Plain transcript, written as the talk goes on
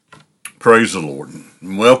Praise the Lord,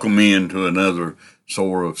 and welcome in to another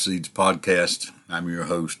Sower of Seeds podcast. I'm your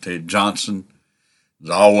host, Ted Johnson.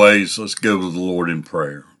 As always, let's go to the Lord in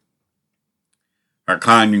prayer. Our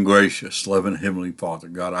kind and gracious, loving Heavenly Father,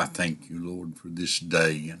 God, I thank you, Lord, for this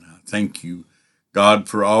day, and I thank you, God,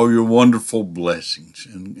 for all your wonderful blessings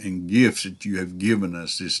and gifts that you have given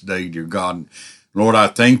us this day, dear God. Lord, I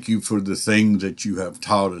thank you for the things that you have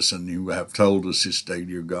taught us and you have told us this day,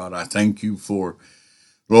 dear God. I thank you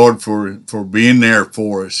Lord, for being there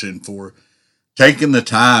for us and for taking the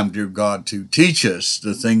time, dear God, to teach us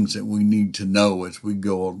the things that we need to know as we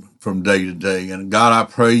go from day to day. And God, I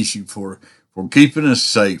praise you for keeping us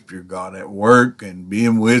safe, dear God, at work and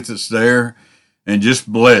being with us there and just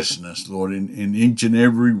blessing us, Lord, in each and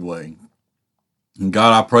every way. And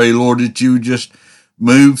God, I pray, Lord, that you just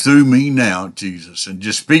move through me now, Jesus, and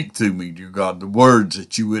just speak through me, dear God, the words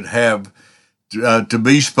that you would have to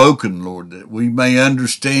be spoken, Lord, that we may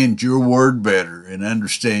understand your word better and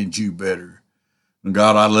understand you better. And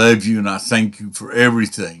God, I love you and I thank you for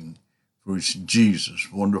everything. For it's in Jesus'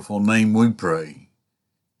 wonderful name we pray.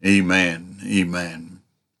 Amen. Amen.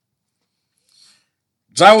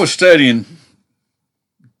 As I was studying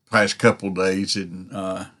the past couple of days in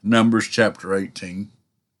Numbers chapter 18,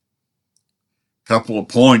 a couple of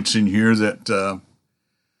points in here that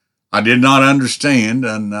I did not understand,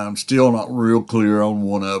 and I'm still not real clear on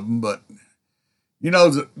one of them. But, you know,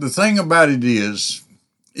 the thing about it is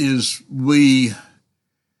we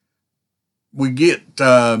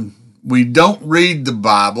don't read the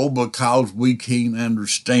Bible because we can't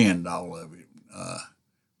understand all of it.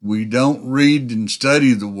 We don't read and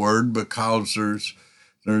study the Word because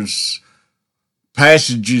there's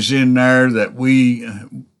passages in there that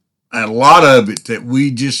a lot of it that we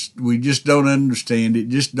just don't understand. It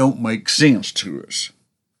just don't make sense to us.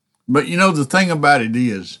 But you know, the thing about it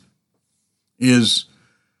is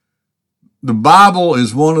the Bible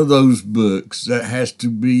is one of those books that has to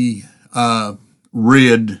be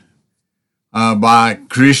read by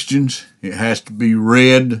Christians. It has to be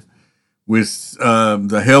read with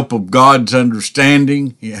the help of God's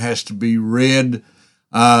understanding. It has to be read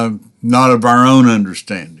not of our own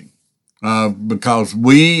understanding. Because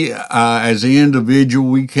we, as an individual,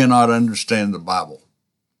 we cannot understand the Bible.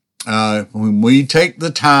 When we take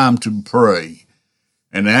the time to pray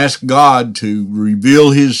and ask God to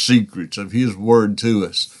reveal his secrets of his word to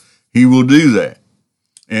us, he will do that.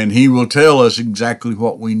 And he will tell us exactly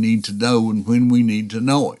what we need to know and when we need to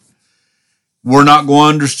know it. We're not going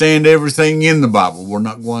to understand everything in the Bible. We're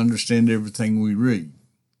not going to understand everything we read.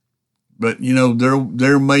 But, you know,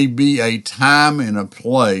 there may be a time and a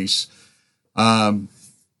place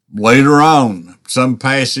later on, some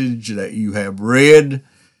passage that you have read,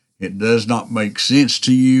 it does not make sense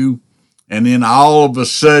to you, and then all of a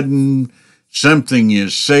sudden something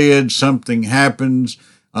is said, something happens,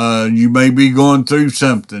 you may be going through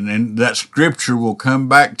something, and that scripture will come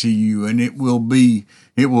back to you, and it will be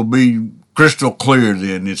crystal clear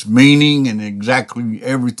then, its meaning and exactly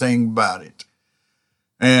everything about it.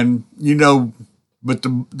 And, you know, but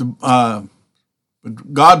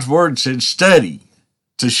But God's word said, study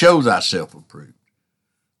to show thyself approved,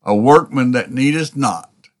 a workman that needeth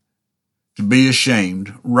not to be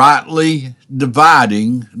ashamed, rightly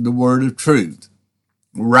dividing the word of truth.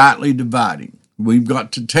 Rightly dividing. We've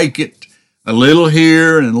got to take it a little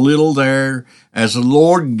here and a little there as the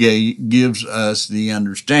Lord gives us the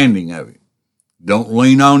understanding of it. Don't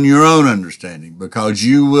lean on your own understanding because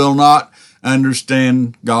you will not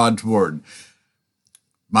understand God's word.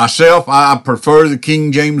 Myself, I prefer the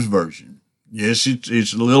King James Version. Yes,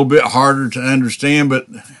 it's a little bit harder to understand, but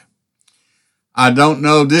I don't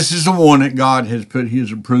know. This is the one that God has put his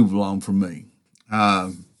approval on for me.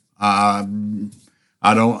 I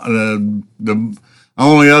don't, the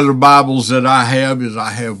only other Bibles that I have is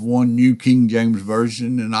I have one New King James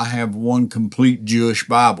Version and I have one complete Jewish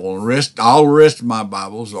Bible. All the rest of my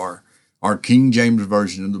Bibles are King James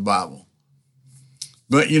Version of the Bible.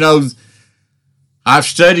 But, you know, I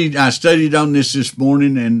studied on this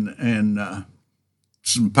morning and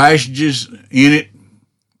some passages in it.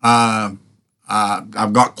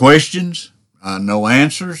 I've got questions, no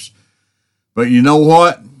answers, but you know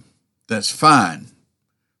what? That's fine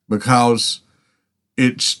because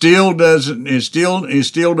it still doesn't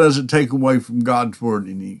take away from God's word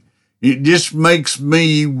in you. It just makes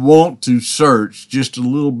me want to search just a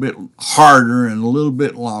little bit harder and a little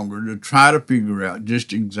bit longer to try to figure out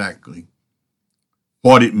just exactly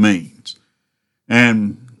what it means.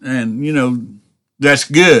 And you know, that's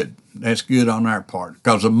good. That's good on our part.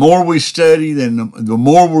 Because the more we study, then the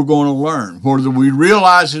more we're going to learn. Whether we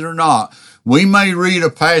realize it or not, we may read a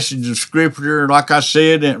passage of Scripture, like I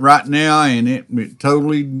said, right now, and it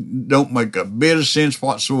totally don't make a bit of sense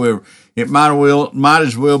whatsoever. It might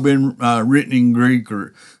as well been written in Greek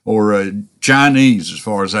or Chinese as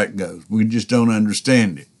far as that goes. We just don't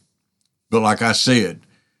understand it. But like I said,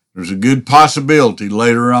 there's a good possibility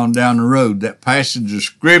later on down the road that passage of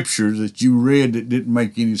Scripture that you read that didn't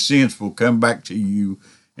make any sense will come back to you,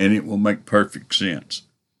 and it will make perfect sense.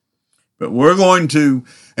 But we're going to,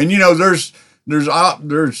 and there's the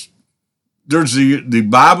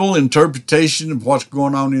Bible interpretation of what's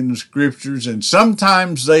going on in the Scriptures, and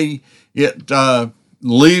sometimes it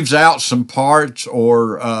leaves out some parts,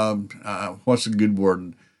 or what's a good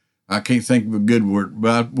word? I can't think of a good word,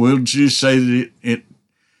 but we'll just say that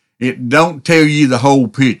it don't tell you the whole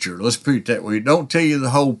picture. Let's put it that way. It don't tell you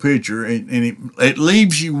the whole picture, and it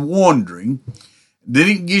leaves you wondering. Then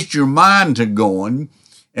it gets your mind to going.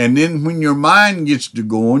 And then when your mind gets to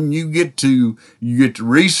going, you get to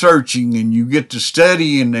researching, and you get to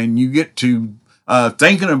studying, and you get to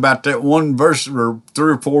thinking about that one verse or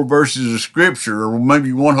 3 or 4 verses of Scripture, or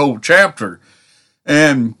maybe one whole chapter.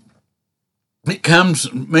 And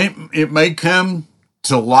it may come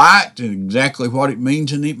to light and exactly what it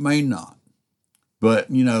means, and it may not. But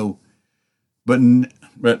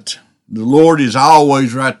the Lord is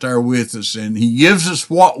always right there with us, and He gives us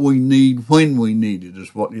what we need when we need it,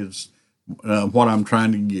 is what I'm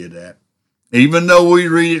trying to get at. Even though we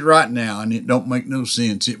read it right now and it don't make no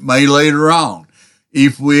sense, it may later on.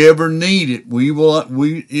 If we ever need it,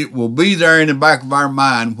 it will be there in the back of our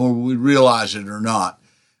mind whether we realize it or not,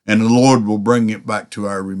 and the Lord will bring it back to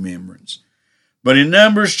our remembrance. But in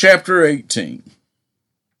Numbers chapter 18,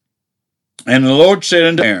 and the Lord said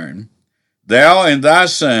unto Aaron, Thou and thy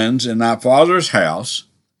sons and thy father's house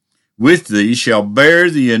with thee shall bear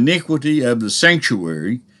the iniquity of the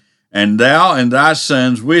sanctuary, and thou and thy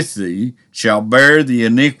sons with thee shall bear the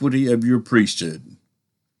iniquity of your priesthood.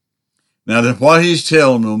 Now, what he's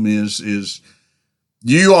telling them is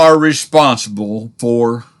you are responsible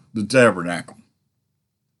for the tabernacle.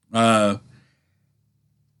 It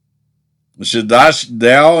said,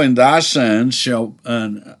 Thou and thy sons shall...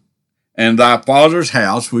 and thy father's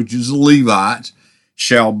house, which is the Levites,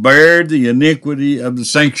 shall bear the iniquity of the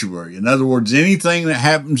sanctuary. In other words, anything that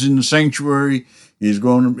happens in the sanctuary is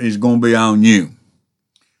going to be on you.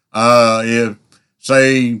 If,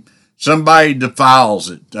 say, somebody defiles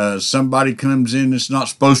it, somebody comes in that's not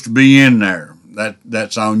supposed to be in there,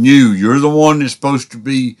 that's on you. You're the one that's supposed to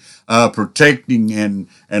be protecting and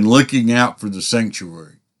looking out for the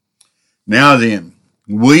sanctuary. Now then,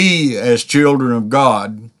 we as children of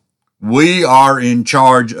God, we are in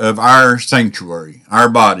charge of our sanctuary, our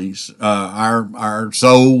bodies, our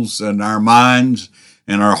souls, and our minds,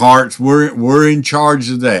 and our hearts. We're in charge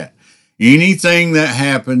of that. Anything that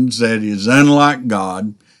happens that is unlike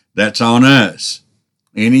God, that's on us.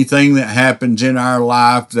 Anything that happens in our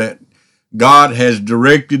life that God has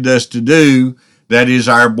directed us to do, that is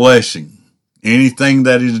our blessing. Anything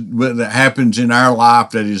that happens in our life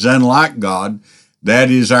that is unlike God,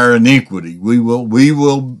 that is our iniquity. We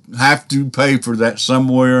will have to pay for that some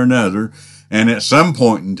way or another, and at some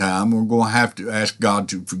point in time, we're going to have to ask God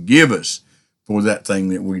to forgive us for that thing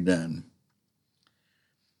that we done.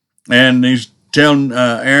 And he's telling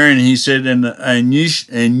Aaron, he said, and you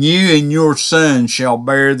and your sons shall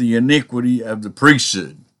bear the iniquity of the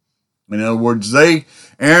priesthood. In other words,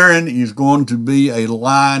 Aaron is going to be a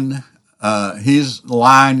line. His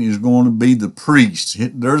line is going to be the priest.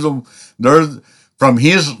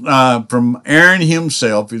 From Aaron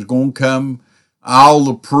himself is going to come all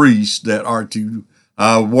the priests that are to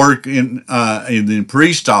work in the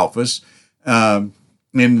priest office in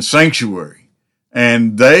the sanctuary.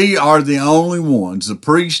 And they are the only ones, the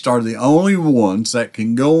priests are the only ones that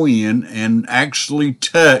can go in and actually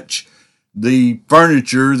touch the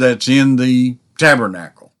furniture that's in the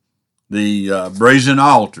tabernacle. The brazen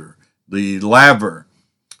altar, the laver,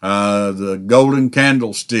 the golden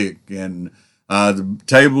candlestick, and the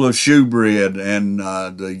table of shewbread, and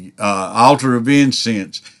the altar of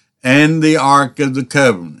incense, and the Ark of the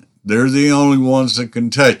Covenant. They're the only ones that can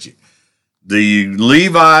touch it. The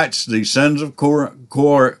Levites, the sons of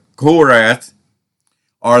Korath,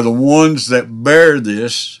 are the ones that bear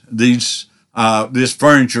this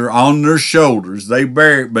furniture on their shoulders. They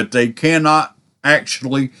bear it, but they cannot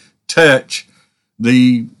actually touch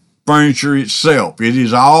the furniture itself. It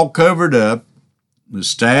is all covered up. The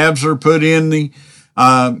staves are put in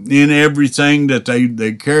everything that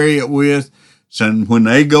they carry it with. So when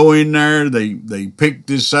they go in there, they pick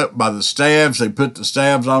this up by the staves. They put the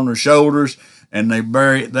staves on their shoulders, and they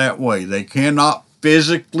bury it that way. They cannot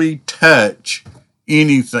physically touch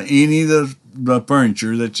anything, any of the the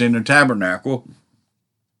furniture that's in the tabernacle.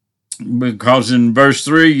 Because in verse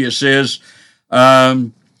 3 it says,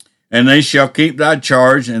 and they shall keep thy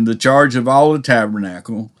charge and the charge of all the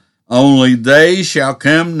tabernacle. Only they shall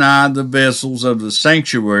come nigh the vessels of the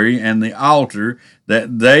sanctuary and the altar, that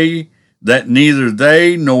neither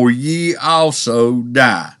they nor ye also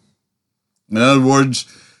die. In other words,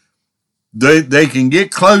 they can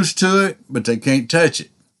get close to it, but they can't touch it.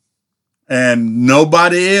 And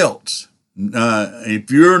nobody else. If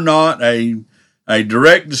you're not a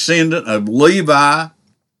direct descendant of Levi,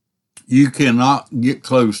 you cannot get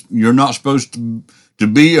close. You're not supposed to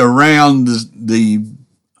be around the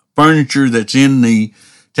furniture that's in the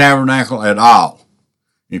tabernacle at all.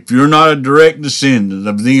 If you're not a direct descendant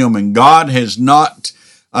of them, and God has not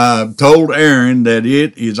told Aaron that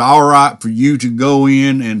it is all right for you to go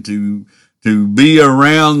in and to be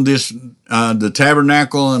around this the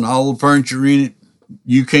tabernacle and all the furniture in it,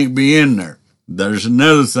 you can't be in there. There's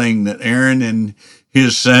another thing that Aaron and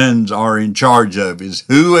his sons are in charge of, is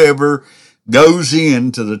whoever goes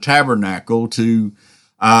into the tabernacle to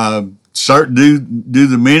do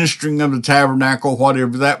the ministering of the tabernacle,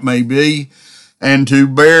 whatever that may be, and to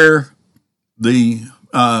bear the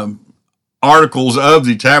articles of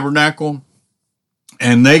the tabernacle,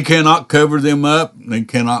 and they cannot cover them up. They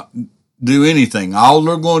cannot do anything. All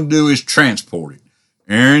they're going to do is transport it.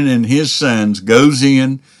 Aaron and his sons goes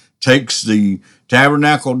in, takes the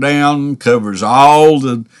tabernacle down, covers all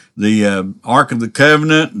the Ark of the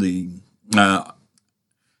Covenant, the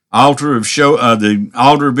altar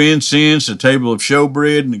of incense, the table of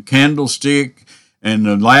showbread, and the candlestick, and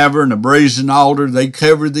the laver and the brazen altar. They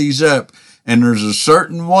cover these up, and there's a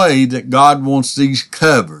certain way that God wants these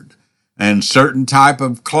covered, and certain type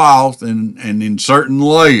of cloth, and in certain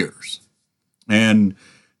layers, and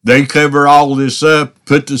they cover all this up,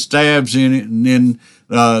 put the staves in it, and then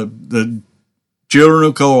the children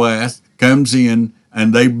of Kohath comes in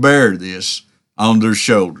and they bear this on their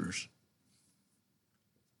shoulders.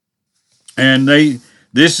 And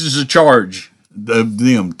this is a charge of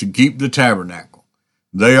them to keep the tabernacle.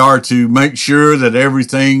 They are to make sure that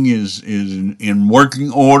everything is in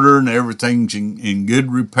working order and everything's in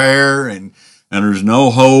good repair, and there's no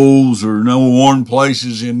holes or no worn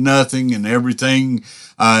places in nothing, and everything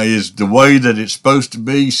is the way that it's supposed to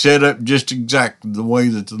be, set up just exactly the way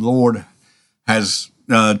that the Lord has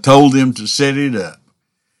told them to set it up.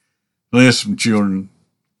 Listen, children,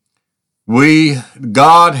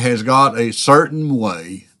 God has got a certain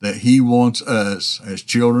way that He wants us as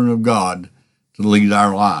children of God to lead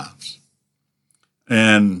our lives.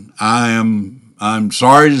 And I'm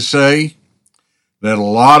sorry to say that a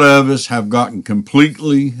lot of us have gotten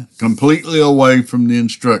completely away from the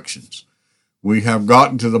instructions. We have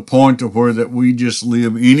gotten to the point of where that we just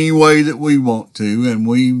live any way that we want to, and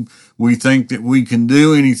we think that we can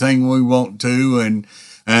do anything we want to, and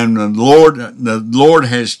the Lord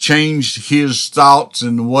has changed His thoughts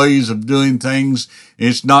and the ways of doing things.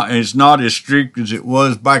 It's not as strict as it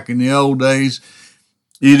was back in the old days.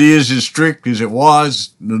 It is as strict as it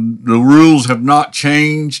was. The rules have not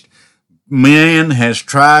changed. Man has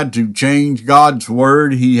tried to change God's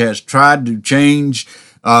word. He has tried to change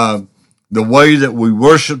the way that we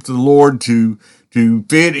worship the Lord to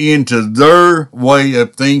fit into their way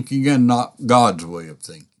of thinking and not God's way of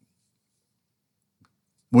thinking.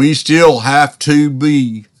 We still have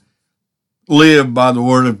to live by the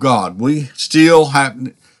word of God. We still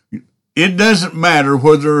have. It doesn't matter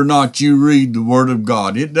whether or not you read the word of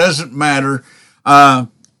God. It doesn't matter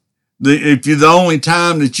if the only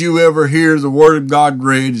time that you ever hear the word of God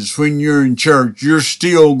read is when you're in church. You're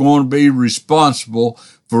still going to be responsible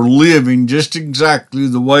for living just exactly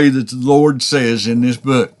the way that the Lord says in this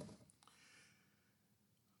book.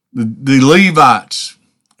 The Levites,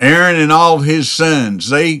 Aaron and all of his sons,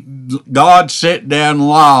 God set down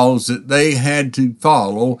laws that they had to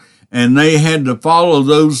follow, and they had to follow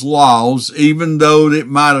those laws even though it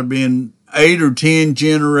might have been 8 or 10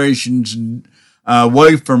 generations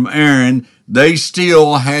away from Aaron. They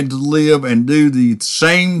still had to live and do the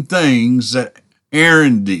same things that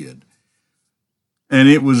Aaron did. And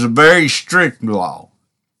it was a very strict law.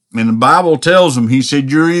 And the Bible tells them, He said,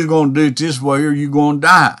 you're either going to do it this way or you're going to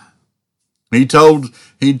die. He told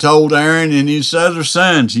Aaron and his other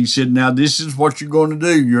sons, He said, now this is what you're going to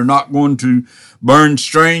do. You're not going to burn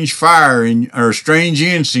strange fire or strange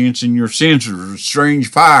incense in your censers, or strange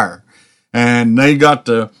fire. And they got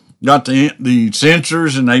the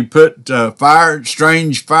censers, and they put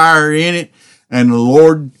strange fire in it, and the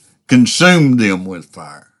Lord consumed them with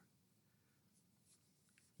fire.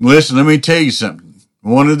 Listen, let me tell you something.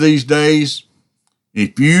 One of these days,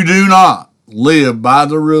 if you do not live by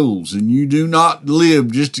the rules and you do not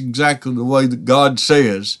live just exactly the way that God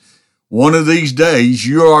says, one of these days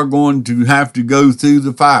you are going to have to go through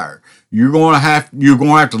the fire. You're going to have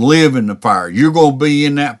to live in the fire. You're going to be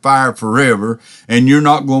in that fire forever, and you're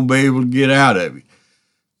not going to be able to get out of it.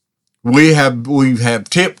 We have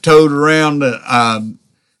tiptoed around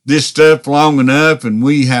this stuff long enough, and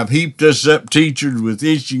we have heaped us up teachers with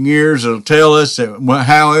itching ears that'll tell us that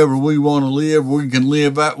however we want to live, we can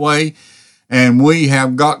live that way. And we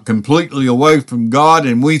have got completely away from God,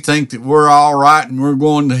 and we think that we're all right and we're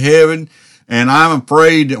going to heaven. And I'm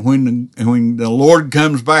afraid that when the Lord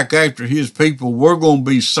comes back after his people, we're going to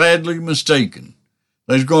be sadly mistaken.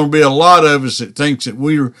 There's going to be a lot of us that thinks that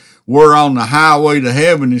we're on the highway to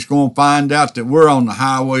heaven. It's going to find out that we're on the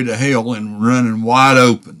highway to hell and running wide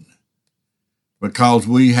open, because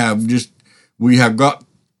we have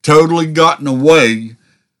totally gotten away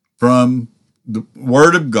from the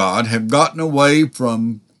Word of God, have gotten away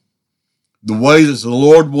from the way that the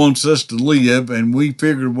Lord wants us to live, and we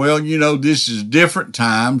figured, well, this is different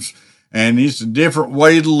times, and it's a different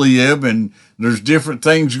way to live, and there's different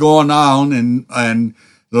things going on, and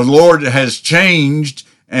the Lord has changed,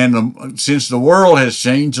 and since the world has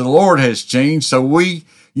changed, the Lord has changed, so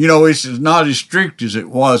it's not as strict as it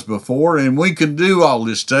was before, and we can do all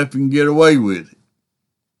this stuff and get away with it.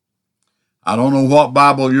 I don't know what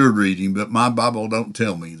Bible you're reading, but my Bible don't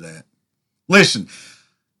tell me that. Listen,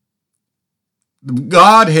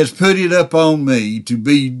 God has put it up on me to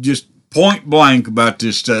be just point blank about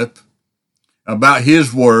this stuff, about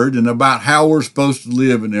his word and about how we're supposed to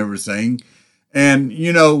live and everything. And,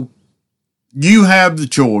 you have the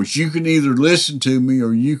choice. You can either listen to me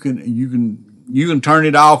or you can turn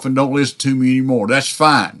it off and don't listen to me anymore. That's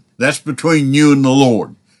fine. That's between you and the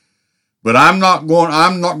Lord. But I'm not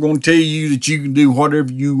going to tell you that you can do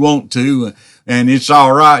whatever you want to, and it's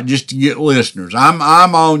all right just to get listeners. I'm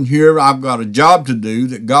on here. I've got a job to do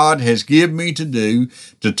that God has given me to do,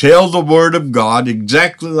 to tell the Word of God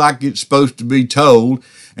exactly like it's supposed to be told,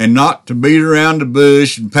 and not to beat around the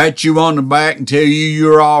bush and pat you on the back and tell you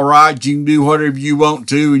you're all right, you can do whatever you want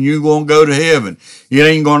to, and you're going to go to heaven. It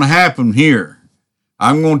ain't going to happen here.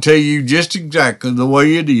 I'm going to tell you just exactly the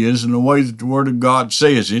way it is and the way that the Word of God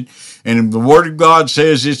says it. And if the Word of God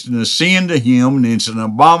says it's a sin to him and it's an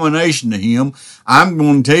abomination to him, I'm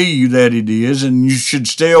going to tell you that it is, and you should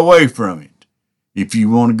stay away from it if you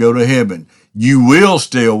want to go to heaven. You will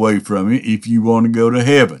stay away from it if you want to go to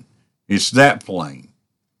heaven. It's that plain.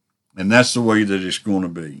 And that's the way that it's going to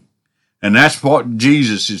be. And that's what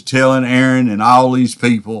Jesus is telling Aaron and all these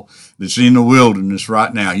people that's in the wilderness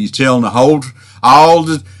right now. He's telling all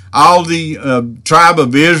the tribe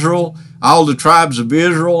of Israel, all the tribes of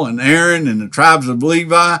Israel and Aaron and the tribes of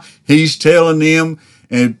Levi. He's telling them,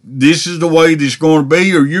 and this is the way that it's going to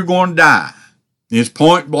be, or you're going to die. It's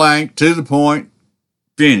point blank, to the point,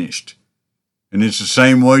 finished. And it's the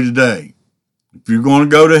same way today. If you're going to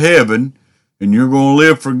go to heaven, and you're going to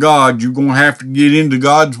live for God, you're going to have to get into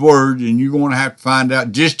God's Word, and you're going to have to find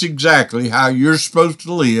out just exactly how you're supposed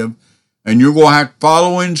to live, and you're going to have to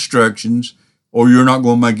follow instructions, or you're not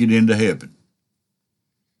going to make it into heaven.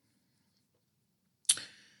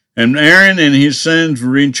 And Aaron and his sons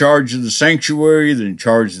were in charge of the sanctuary, they're in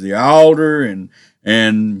charge of the altar,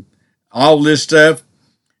 and all this stuff,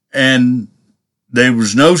 and there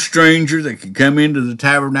was no stranger that could come into the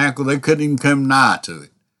tabernacle. They couldn't even come nigh to it.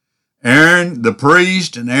 Aaron, the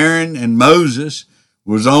priest, and Aaron and Moses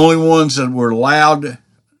was the only ones that were allowed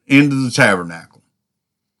into the tabernacle.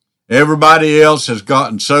 Everybody else has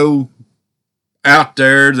gotten so out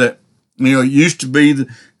there that, it used to be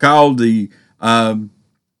called the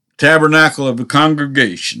tabernacle of the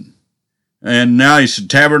congregation. And now it's a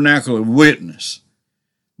tabernacle of witness,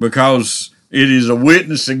 because it is a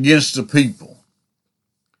witness against the people.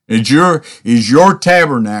 Is your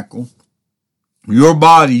tabernacle, your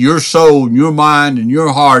body, your soul, your mind, and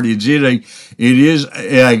your heart, it is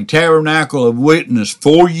a tabernacle of witness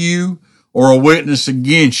for you or a witness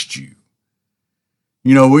against you?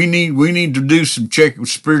 We need to do some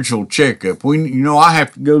spiritual checkup. I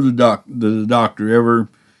have to go to the doctor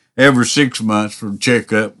every 6 months for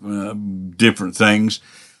checkup, different things.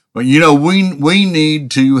 But we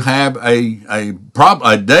need to have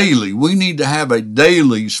a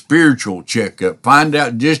daily spiritual checkup. Find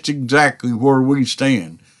out just exactly where we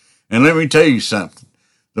stand. And let me tell you something.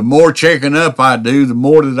 The more checking up I do, the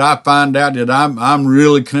more that I find out that I'm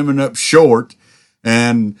really coming up short,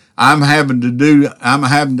 and I'm having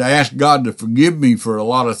to ask God to forgive me for a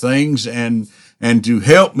lot of things and to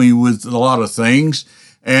help me with a lot of things.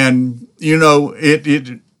 And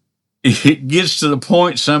it gets to the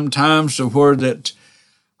point sometimes to where that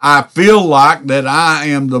I feel like that I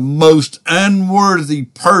am the most unworthy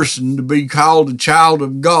person to be called a child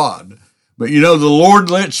of God. But the Lord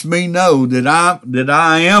lets me know that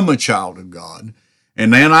I am a child of God,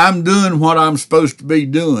 and then I'm doing what I'm supposed to be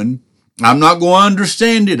doing. I'm not going to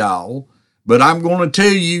understand it all, but I'm going to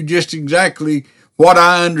tell you just exactly what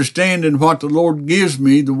I understand and what the Lord gives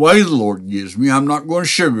me, the way the Lord gives me. I'm not going to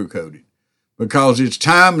sugarcoat it, because it's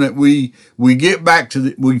time that we get back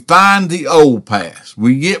to we find the old past.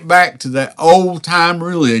 We get back to that old time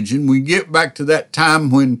religion. We get back to that time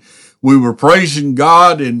when we were praising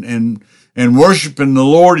God and worshiping the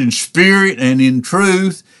Lord in spirit and in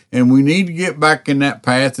truth. And we need to get back in that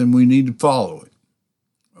path, and we need to follow it,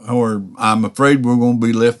 or I'm afraid we're going to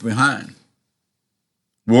be left behind.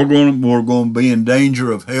 We're going to be in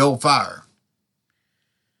danger of hellfire.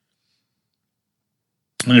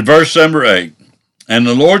 And in verse number 8, and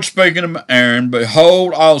the Lord spake unto Aaron,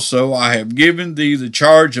 behold, also I have given thee the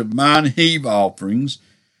charge of mine heave offerings,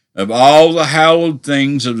 of all the hallowed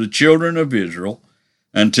things of the children of Israel.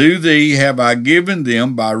 Unto thee have I given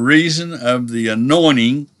them by reason of the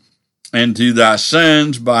anointing, and to thy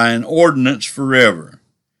sons by an ordinance forever.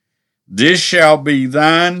 This shall be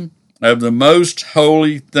thine of the most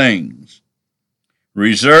holy things,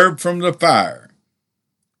 reserved from the fire,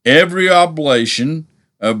 every oblation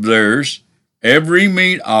of theirs, every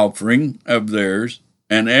meat offering of theirs,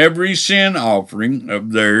 and every sin offering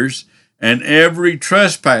of theirs, and every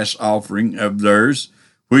trespass offering of theirs,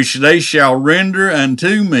 which they shall render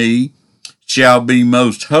unto me, shall be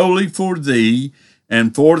most holy for thee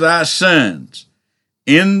and for thy sons.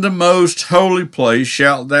 In the most holy place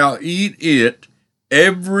shalt thou eat it,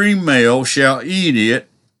 every male shall eat it,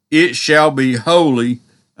 it shall be holy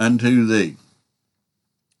unto thee.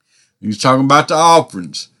 He's talking about the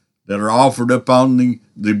offerings that are offered up on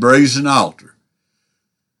the brazen altar.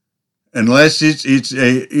 Unless it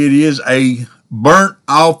is a burnt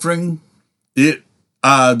offering, the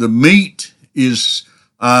meat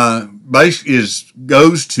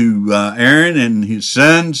goes to Aaron and his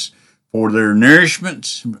sons for their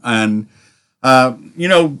nourishments. And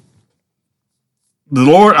the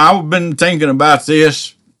Lord, I've been thinking about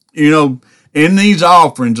this. In these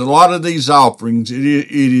offerings, a lot of these offerings, it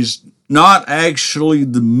is not actually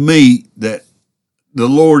the meat that the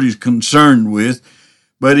Lord is concerned with,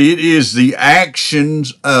 but it is the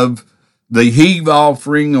actions of the heave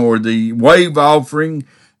offering or the wave offering,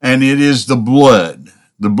 and it is the blood.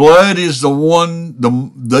 The blood is the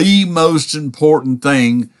most important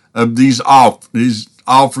thing of these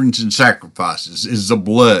offerings and sacrifices, is the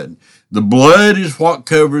blood. The blood is what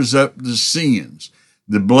covers up the sins.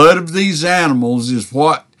 The blood of these animals is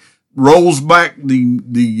what rolls back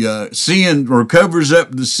the sin, or covers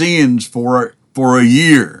up the sins for a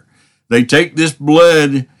year. They take this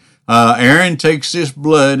blood, Aaron takes this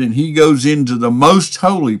blood, and he goes into the most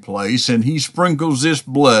holy place, and he sprinkles this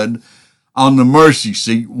blood on the mercy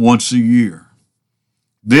seat once a year.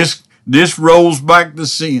 This rolls back the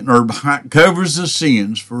sin, or covers the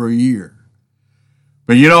sins for a year.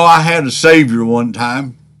 But I had a Savior one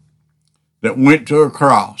time that went to a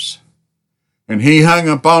cross, and he hung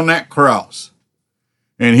up on that cross,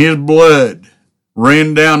 and his blood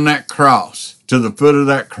ran down that cross to the foot of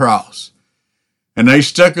that cross. And they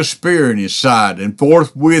stuck a spear in his side, and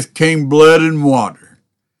forthwith came blood and water.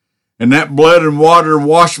 And that blood and water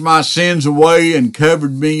washed my sins away and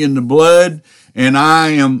covered me in the blood. And I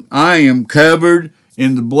am covered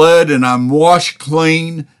in the blood, and I'm washed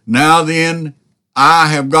clean. Now then, I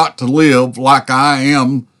have got to live like I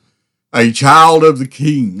am a child of the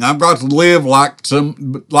King. I've got to live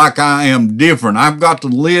like I am different. I've got to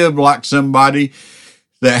live like somebody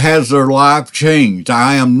that has their life changed.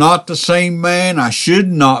 I am not the same man. I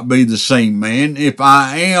should not be the same man. If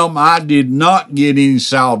I am, I did not get any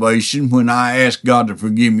salvation when I asked God to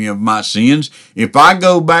forgive me of my sins. If I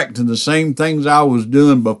go back to the same things I was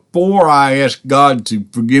doing before I asked God to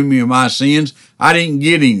forgive me of my sins, I didn't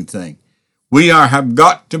get anything. We have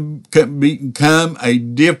got to become a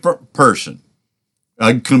different person,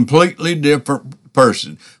 a completely different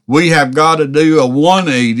person. We have got to do a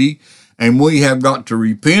 180, and we have got to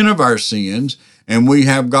repent of our sins, and we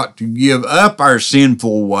have got to give up our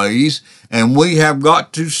sinful ways, and we have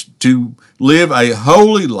got to live a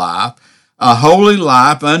holy life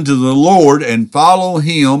unto the Lord, and follow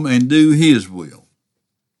Him and do His will.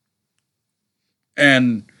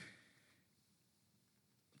 And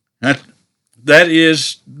that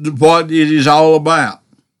is what it is all about,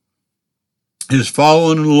 is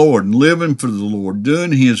following the Lord and living for the Lord,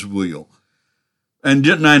 doing His will, and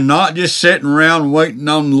not just sitting around waiting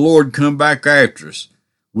on the Lord to come back after us.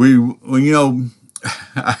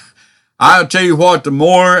 I I'll tell you what, the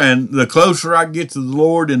more and the closer I get to the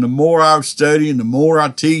Lord and the more I study and the more I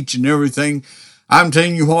teach and everything, I'm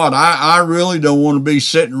telling you what, I really don't want to be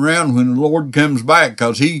sitting around when the Lord comes back,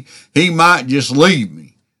 because he might just leave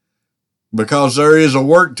me, because there is a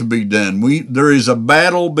work to be done. There is a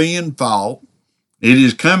battle being fought. It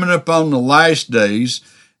is coming up on the last days.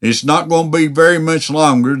 It's not going to be very much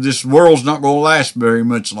longer. This world's not going to last very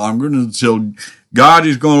much longer until God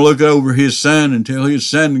is going to look over his son and tell his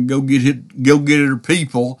son to go get her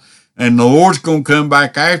people. And the Lord's going to come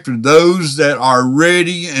back after those that are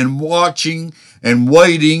ready and watching and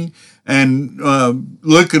waiting and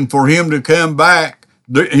looking for him to come back.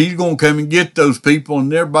 He's going to come and get those people,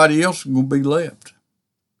 and everybody else is going to be left.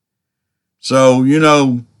 So,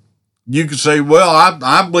 you could say, well,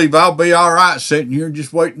 I believe I'll be all right sitting here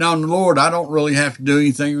just waiting on the Lord. I don't really have to do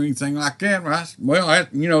anything or anything like that. That's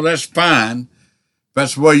fine. If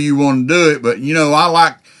that's the way you want to do it. But,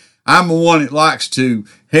 I'm the one that likes to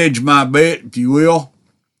hedge my bet, if you will.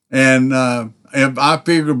 And if I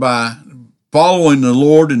figure by following the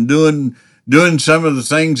Lord and doing some of the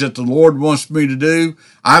things that the Lord wants me to do,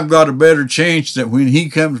 I've got a better chance that when he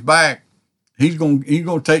comes back, he's going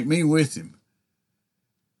to take me with him.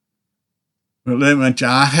 But let me tell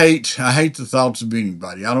you, I hate the thoughts of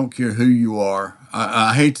anybody. I don't care who you are.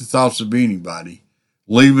 I hate the thoughts of anybody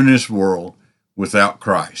leaving this world without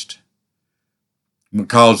Christ.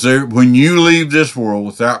 Because when you leave this world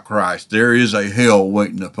without Christ, there is a hell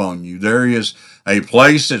waiting upon you. There is a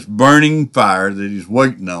place that's burning fire that is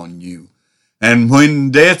waiting on you. And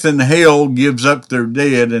when death and hell gives up their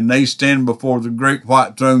dead and they stand before the great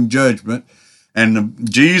white throne judgment, and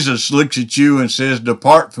Jesus looks at you and says,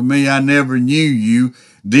 "Depart from me, I never knew you,"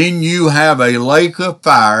 then you have a lake of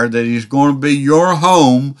fire that is going to be your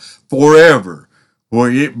home forever, where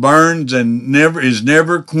it burns and is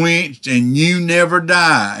never quenched, and you never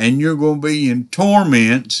die, and you're going to be in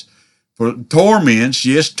torments for the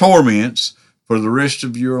rest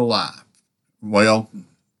of your life. Well,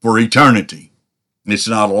 for eternity. It's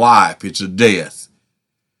not a life; it's a death.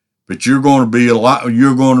 But you're going to be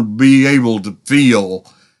you're going to be able to feel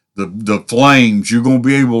the flames. You're going to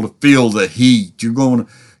be able to feel the heat. You're going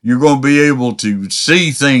to be able to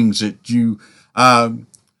see things that you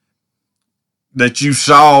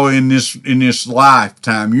saw in this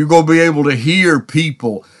lifetime. You're going to be able to hear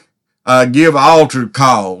people give altar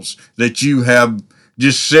calls that you have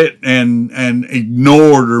just sit and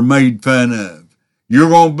ignored or made fun of. You're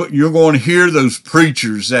going to hear those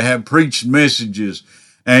preachers that have preached messages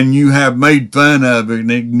and you have made fun of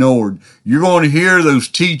and ignored. You're going to hear those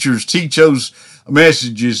teachers teach those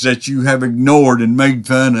messages that you have ignored and made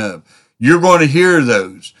fun of. You're going to hear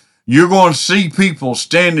those. You're going to see people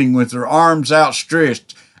standing with their arms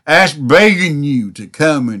outstretched, begging you to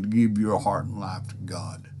come and give your heart and life to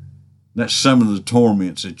God. That's some of the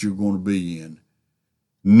torments that you're going to be in.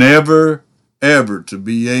 Never, ever to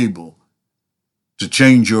be able to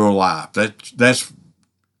change your life. That's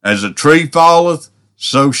as a tree falleth,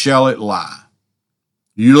 so shall it lie.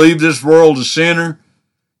 You leave this world a sinner,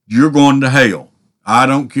 you're going to hell. I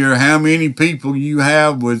don't care how many people you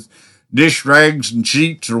have with dish rags and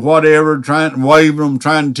sheets or whatever, trying to wave them,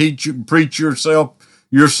 trying to teach you, preach your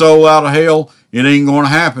soul out of hell. It ain't going to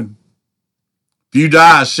happen. If you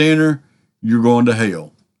die a sinner, you're going to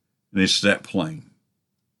hell. And it's that plain.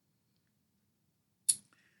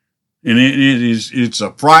 And it's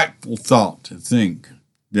a frightful thought to think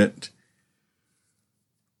that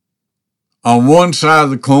on one side of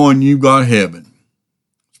the coin, you've got heaven.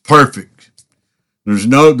 It's perfect. There's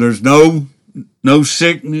no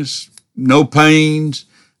sickness, no pains,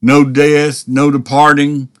 no death, no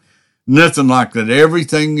departing, nothing like that.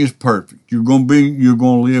 Everything is perfect. You're going to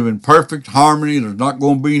live in perfect harmony. There's not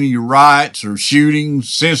going to be any riots or shootings,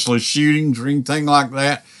 senseless shootings or anything like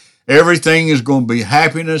that. Everything is going to be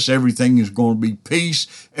happiness. Everything is going to be peace.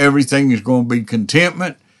 Everything is going to be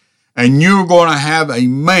contentment. And you're going to have a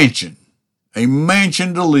mansion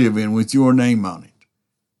to live in with your name on it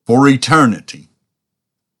for eternity.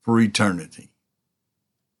 For eternity.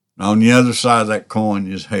 On the other side of that coin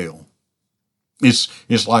is hell. It's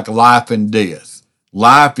like life and death.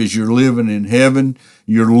 Life is you're living in heaven.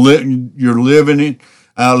 You're living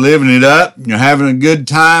it up. You're having a good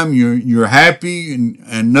time. You're happy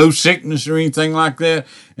and no sickness or anything like that.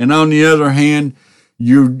 And on the other hand,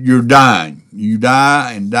 you're dying. You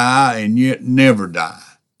die and yet never die.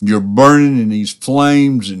 You're burning in these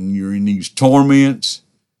flames and you're in these torments.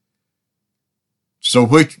 So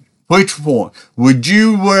which one? Would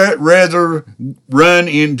you rather run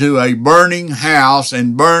into a burning house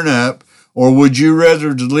and burn up, or would you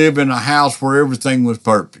rather to live in a house where everything was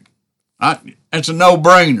perfect? That's a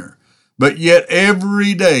no-brainer. But yet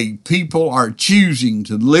every day people are choosing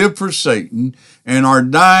to live for Satan and are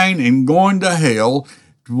dying and going to hell.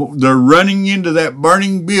 They're running into that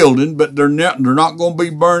burning building, but they're not going to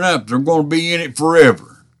be burned up. They're going to be in it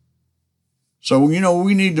forever. So, we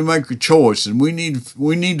need to make a choice, and we need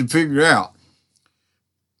to figure out.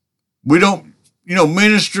 We don't,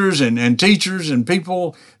 ministers and teachers and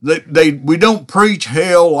people, we don't preach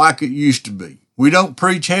hell like it used to be. We don't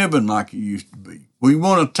preach heaven like it used to be. We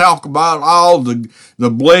want to talk about all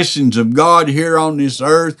the blessings of God here on this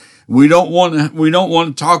earth. We don't want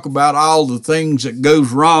to talk about all the things that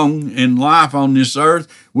goes wrong in life on this earth.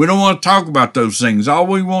 We don't want to talk about those things. All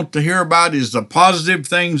we want to hear about is the positive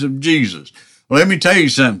things of Jesus. Let me tell you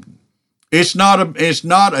something. It's not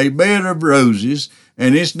a bed of roses,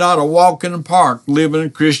 and it's not a walk in the park living a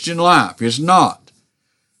Christian life. It's not.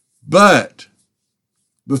 But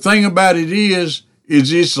the thing about it is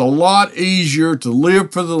it's a lot easier to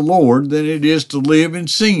live for the Lord than it is to live in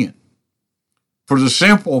sin. For the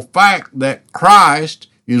simple fact that Christ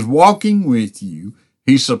is walking with you,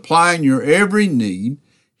 He's supplying your every need,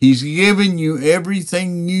 He's giving you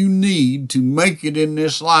everything you need to make it in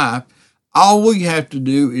this life. All we have to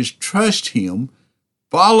do is trust Him,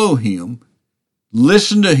 follow Him,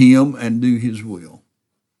 listen to Him, and do His will.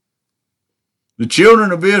 The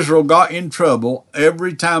children of Israel got in trouble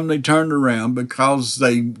every time they turned around because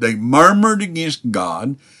they murmured against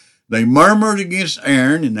God, they murmured against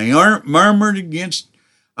Aaron, and they murmured against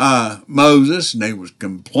Moses, and they was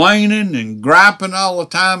complaining and griping all the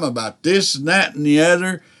time about this and that and the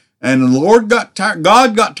other, and the Lord got tired.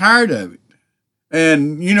 God got tired of it,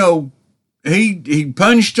 and He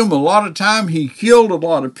punished them a lot of time. He killed a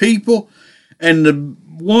lot of people, and the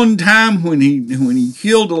one time when he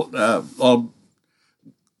killed a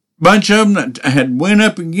bunch of them that had went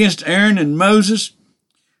up against Aaron and Moses,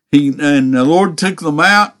 and the Lord took them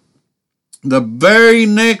out. The very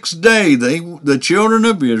next day, the children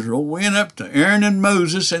of Israel went up to Aaron and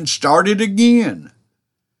Moses and started again.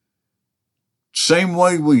 Same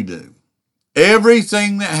way we do.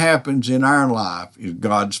 Everything that happens in our life is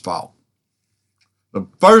God's fault. The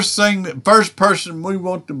first person we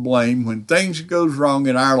want to blame when things goes wrong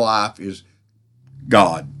in our life is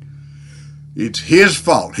God. It's His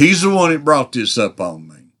fault. He's the one that brought this up on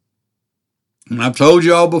me. And I've told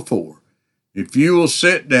you all before, if you will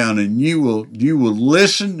sit down and you will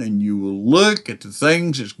listen and you will look at the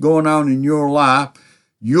things that's going on in your life,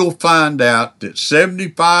 you'll find out that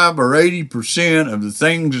 75 or 80% of the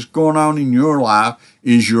things that's going on in your life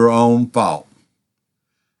is your own fault.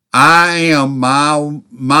 I am my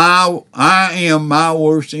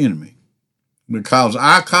worst enemy because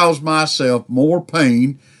I cause myself more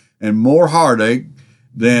pain and more heartache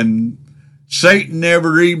than Satan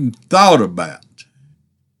ever even thought about.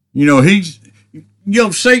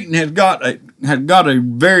 Satan has got a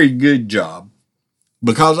very good job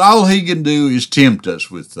because all he can do is tempt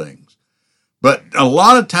us with things. But a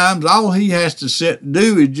lot of times, all he has to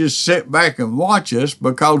do is just sit back and watch us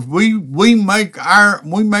because we make our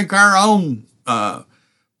own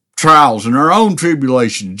trials and our own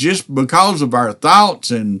tribulations just because of our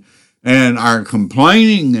thoughts and our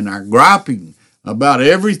complaining and our griping about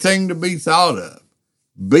everything to be thought of.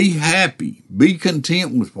 Be happy. Be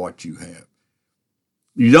content with what you have.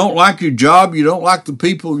 You don't like your job. You don't like the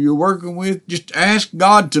people you're working with. Just ask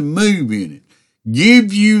God to move in it.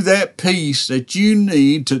 Give you that peace that you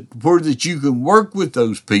need that you can work with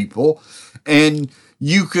those people and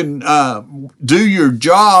you can do your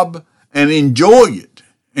job and enjoy it.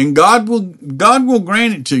 And God will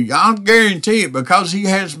grant it to you. I'll guarantee it because He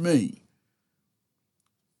has me.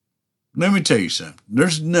 Let me tell you something.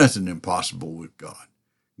 There's nothing impossible with God.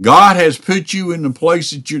 God has put you in the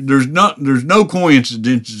place that there's no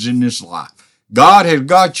coincidences in this life. God has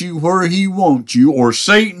got you where He wants you, or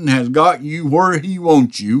Satan has got you where he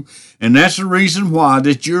wants you, and that's the reason why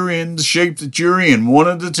that you're in the shape that you're in, one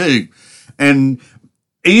of the two. And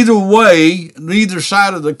either way, neither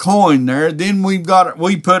side of the coin there, then we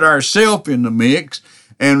put ourselves in the mix,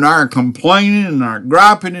 and our complaining and our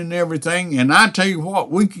griping and everything, and I tell you what,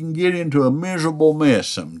 we can get into a miserable mess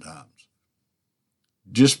sometimes.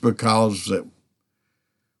 Just because that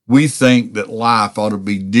we think that life ought to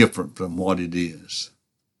be different from what it is.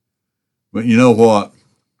 But you know what?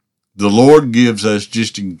 The Lord gives us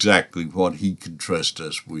just exactly what He can trust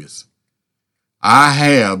us with. I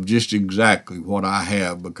have just exactly what I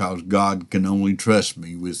have because God can only trust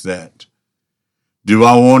me with that. Do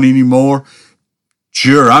I want any more?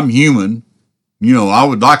 Sure, I'm human. I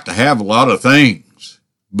would like to have a lot of things.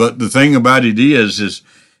 But the thing about it is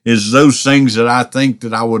those things that I think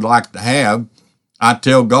that I would like to have, I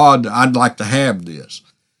tell God I'd like to have this.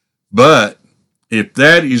 But if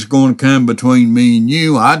that is going to come between me and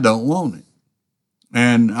you, I don't want it.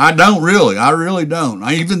 And I really don't.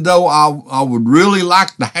 Even though I would really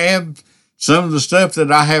like to have some of the stuff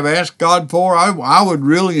that I have asked God for, I would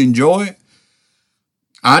really enjoy it.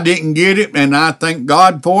 I didn't get it, and I thank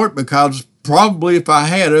God for it, because probably if I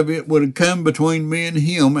had it would have come between me and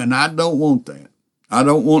him, and I don't want that. I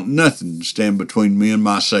don't want nothing to stand between me and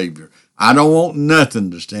my Savior. I don't want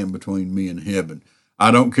nothing to stand between me and heaven.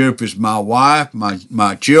 I don't care if it's my wife,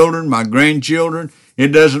 my children, my grandchildren. It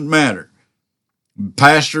doesn't matter.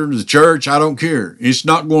 Pastor, the church, I don't care. It's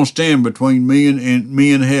not going to stand between me and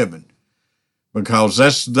me and heaven, because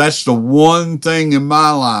that's the one thing in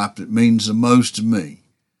my life that means the most to me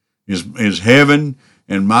is heaven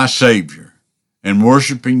and my Savior, and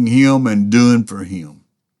worshiping Him and doing for Him.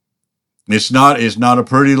 It's not a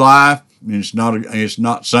pretty life. It's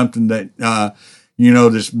not something that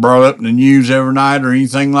that's brought up in the news every night or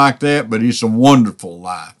anything like that. But it's a wonderful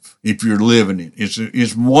life if you're living it.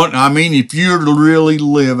 If you're really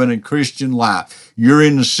living a Christian life, you're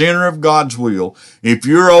in the center of God's will. If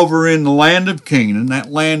you're over in the land of Canaan,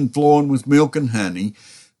 that land flowing with milk and honey,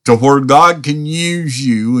 to where God can use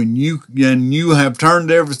you, and you have turned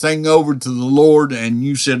everything over to the Lord, and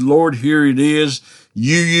you said, Lord, here it is.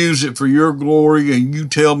 You use it for your glory, and you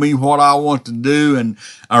tell me what I want to do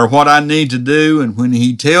or what I need to do. And when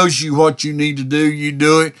He tells you what you need to do, you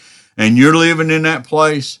do it, and you're living in that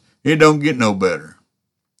place. It don't get no better.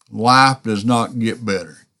 Life does not get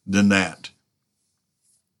better than that.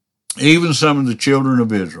 Even some of the children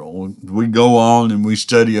of Israel, we go on and we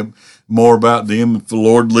study more about them. If the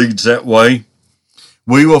Lord leads that way,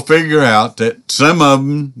 we will figure out that some of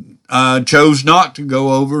them chose not to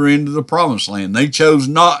go over into the promised land. They chose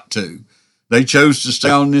not to. They chose to stay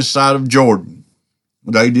on this side of Jordan.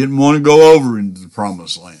 They didn't want to go over into the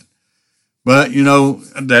promised land. But,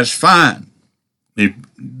 that's fine.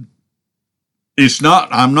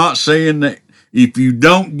 I'm not saying that if you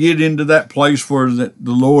don't get into that place where the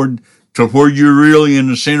Lord, to where you're really in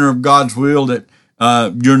the center of God's will, that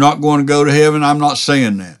you're not going to go to heaven. I'm not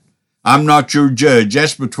saying that. I'm not your judge.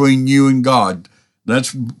 That's between you and God.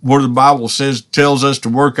 That's where the Bible tells us to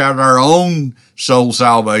work out our own soul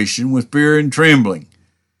salvation with fear and trembling.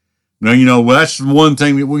 Now, that's the one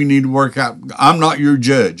thing that we need to work out. I'm not your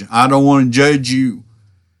judge. I don't want to judge you.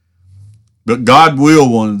 But God will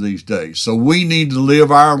one of these days. So we need to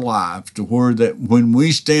live our life to where that when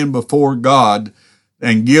we stand before God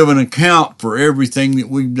and give an account for everything that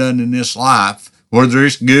we've done in this life, whether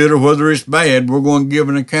it's good or whether it's bad, we're going to give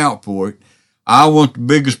an account for it. I want the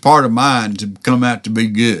biggest part of mine to come out to be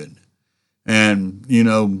good. And,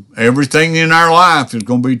 everything in our life is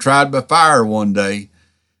going to be tried by fire one day.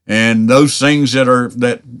 And those things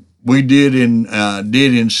that we did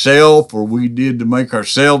in self, or we did to make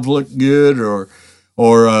ourselves look good, or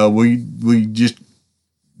we just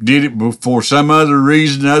did it for some other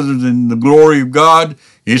reason other than the glory of God,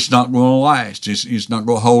 it's not going to last. It's not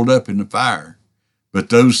going to hold up in the fire. But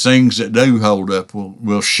those things that do hold up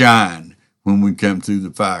will shine when we come through the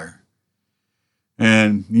fire.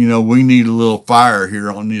 And, we need a little fire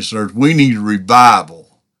here on this earth. We need revival.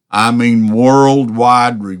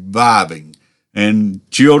 Worldwide reviving. And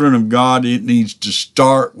children of God, it needs to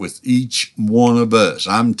start with each one of us.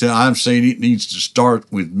 I'm saying it needs to start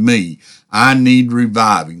with me. I need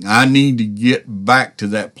reviving. I need to get back to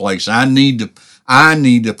that place. I need to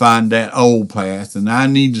find that old path, and I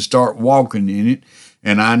need to start walking in it,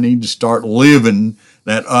 and I need to start living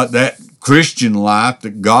that Christian life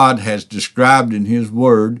that God has described in His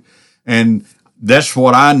Word, and that's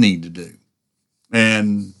what I need to do.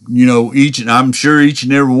 And, I'm sure each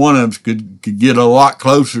and every one of us could get a lot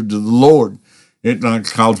closer to the Lord.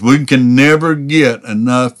 Because we can never get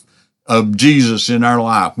enough of Jesus in our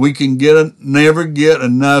life. We can never get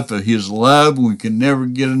enough of His love. We can never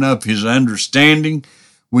get enough of His understanding.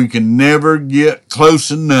 We can never get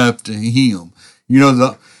close enough to Him.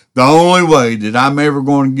 The only way that I'm ever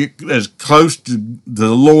going to get as close to the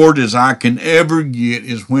Lord as I can ever get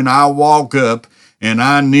is when I walk up and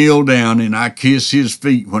I kneel down and I kiss His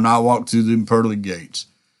feet when I walk through them pearly gates.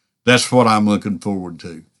 That's what I'm looking forward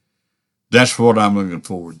to. That's what I'm looking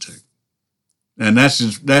forward to. And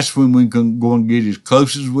that's when we can go and get as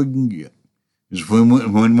close as we can get. Is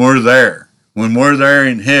when we're there. When we're there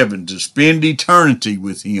in heaven to spend eternity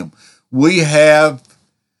with Him. We have,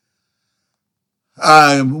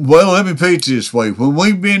 let me put it this way. When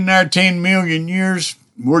we've been there 10 million years,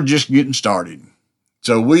 we're just getting started.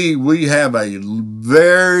 So we have a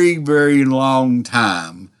very, very long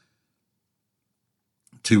time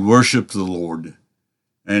to worship the Lord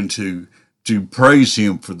and to praise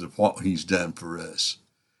Him for what He's done for us.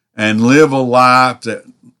 and live a life that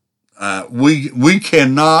we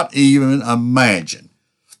cannot even imagine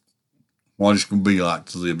what it's going to be like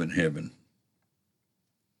to live in heaven.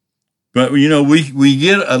 But, we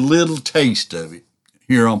get a little taste of it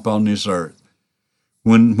here upon this earth.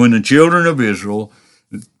 When the children of Israel,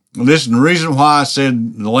 listen, the reason why I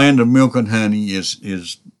said the land of milk and honey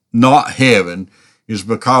is not heaven is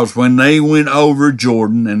because when they went over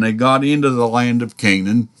Jordan and they got into the land of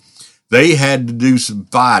Canaan, they had to do some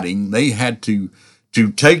fighting. They had to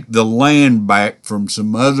take the land back from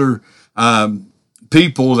some other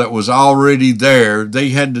people that was already there.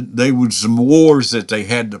 There was some wars that they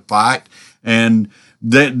had to fight, and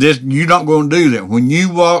you're not going to do that. When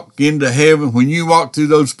you walk into heaven, when you walk through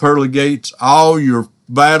those pearly gates, all your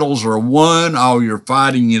battles are won, all your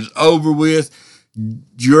fighting is over with.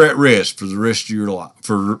 You're at rest for the rest of your life,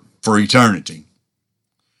 for eternity.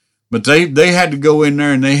 But they had to go in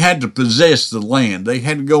there and they had to possess the land. They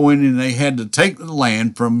had to go in and they had to take the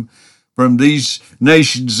land from these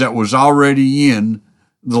nations that was already in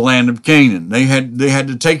the land of Canaan. They had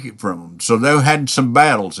to take it from them. So they had some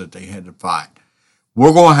battles that they had to fight.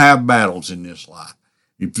 We're going to have battles in this life.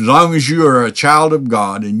 As long as you are a child of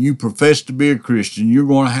God and you profess to be a Christian, you're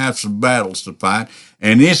going to have some battles to fight,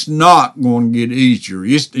 and it's not going to get easier.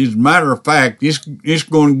 As a matter of fact, it's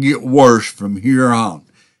going to get worse from here on.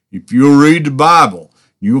 If you'll read the Bible,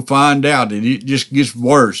 you'll find out that it just gets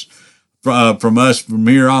worse from us from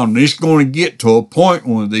here on. It's going to get to a point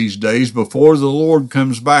one of these days before the Lord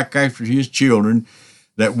comes back after his children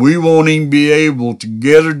that we won't even be able to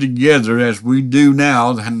gather together as we do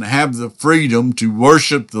now and have the freedom to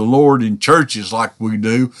worship the Lord in churches like we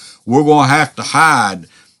do. We're going to have to hide.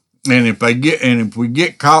 And if we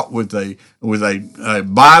get caught with a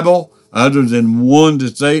Bible other than one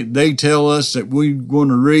that they tell us that we're going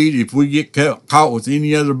to read, if we get caught with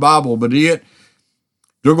any other Bible but it,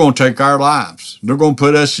 they're going to take our lives. They're going to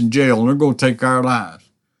put us in jail, and they're going to take our lives.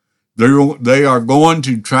 They are going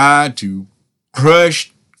to try to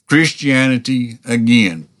crush Christianity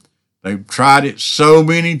again. They've tried it so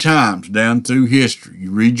many times down through history.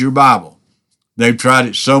 You read your Bible. They've tried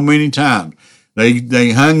it so many times.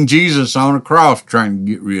 They hung Jesus on a cross trying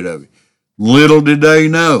to get rid of it. Little did they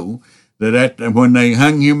know that when they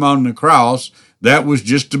hung him on the cross, that was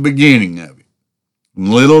just the beginning of it.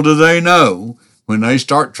 Little do they know when they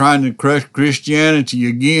start trying to crush Christianity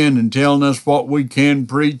again and telling us what we can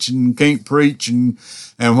preach and can't preach and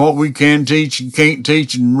what we can teach and can't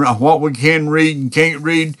teach and what we can read and can't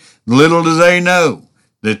read, little do they know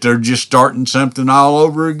that they're just starting something all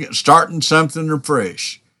over again, starting something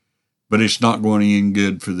afresh. But it's not going to end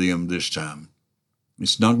good for them this time.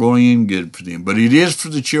 It's not going to end good for them. But it is for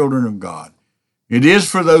the children of God. It is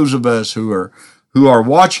for those of us who are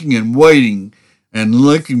watching and waiting and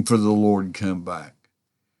looking for the Lord to come back.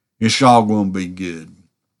 It's all going to be good.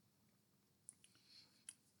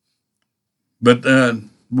 But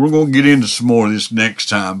we're going to get into some more of this next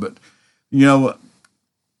time. But,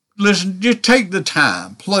 listen, just take the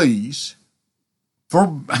time, please,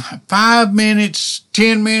 for 5 minutes,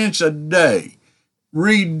 10 minutes a day.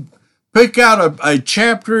 Pick out a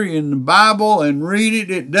chapter in the Bible and read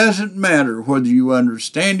it. It doesn't matter whether you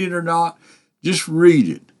understand it or not. Just read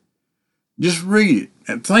it. Just read it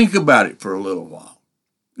and think about it for a little while.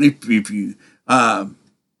 If you,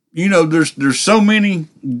 there's so many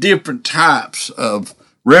different types of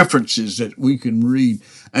references that we can read.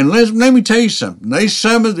 And let me tell you something.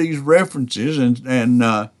 Some of these references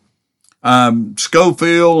and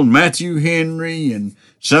Scofield and Matthew Henry and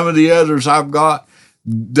some of the others I've got,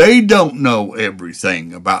 they don't know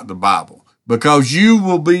everything about the Bible. Because you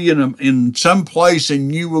will be in some place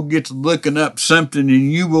and you will get to looking up something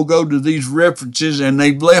and you will go to these references and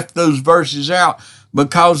they've left those verses out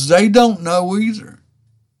because they don't know either.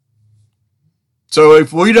 So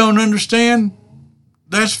if we don't understand,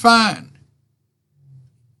 that's fine.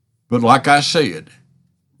 But like I said,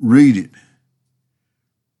 read it.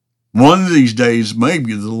 One of these days,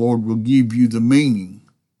 maybe the Lord will give you the meaning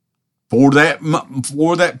for that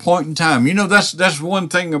point in time. That's one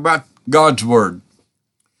thing about God's Word.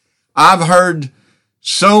 I've heard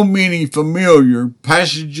so many familiar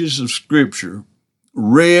passages of Scripture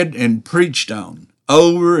read and preached on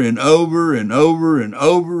over and over and over and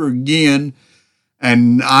over again,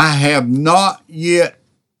 and I have not yet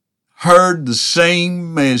heard the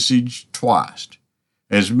same message twice.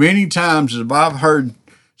 As many times as I've heard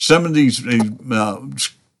some of these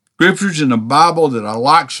scriptures in the Bible that I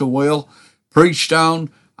like so well preached on,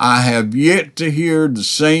 I have yet to hear the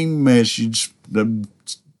same message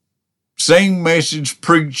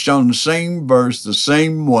preached on the same verse, the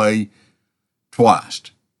same way, twice.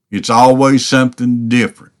 It's always something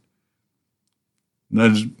different.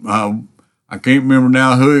 I can't remember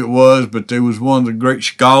now who it was, but there was one of the great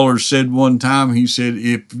scholars said one time, he said,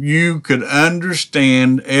 if you could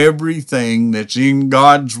understand everything that's in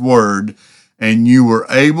God's Word and you were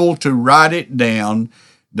able to write it down,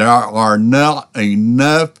 there are not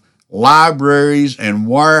enough libraries and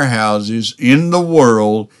warehouses in the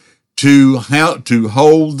world to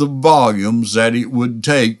hold the volumes that it would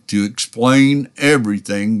take to explain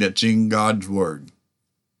everything that's in God's Word.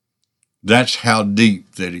 That's how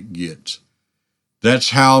deep that it gets.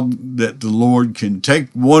 That's how that the Lord can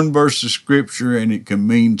take one verse of Scripture and it can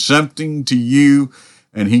mean something to you,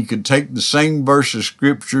 and He could take the same verse of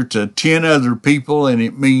Scripture to 10 other people and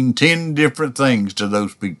it mean 10 different things to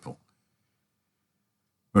those people.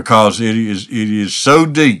 Because it is so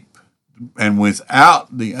deep, and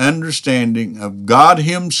without the understanding of God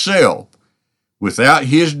Himself, without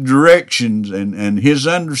His directions and His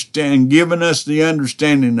giving us the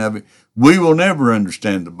understanding of it, we will never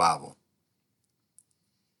understand the Bible.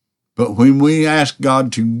 But when we ask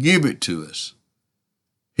God to give it to us,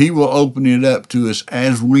 He will open it up to us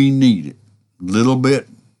as we need it. Little bit,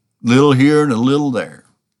 little here and a little there,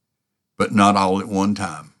 but not all at one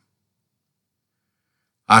time.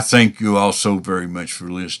 I thank you all so very much for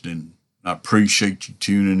listening. I appreciate you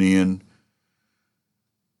tuning in.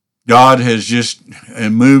 God has just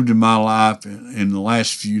moved in my life in the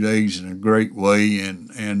last few days in a great way,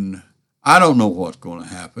 and I don't know what's going to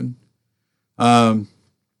happen.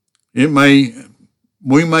 We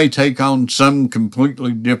may take on some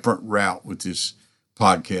completely different route with this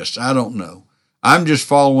podcast. I don't know. I'm just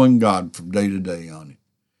following God from day to day on it.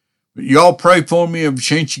 But y'all pray for me every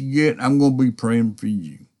chance you get. I'm going to be praying for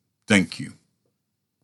you. Thank you.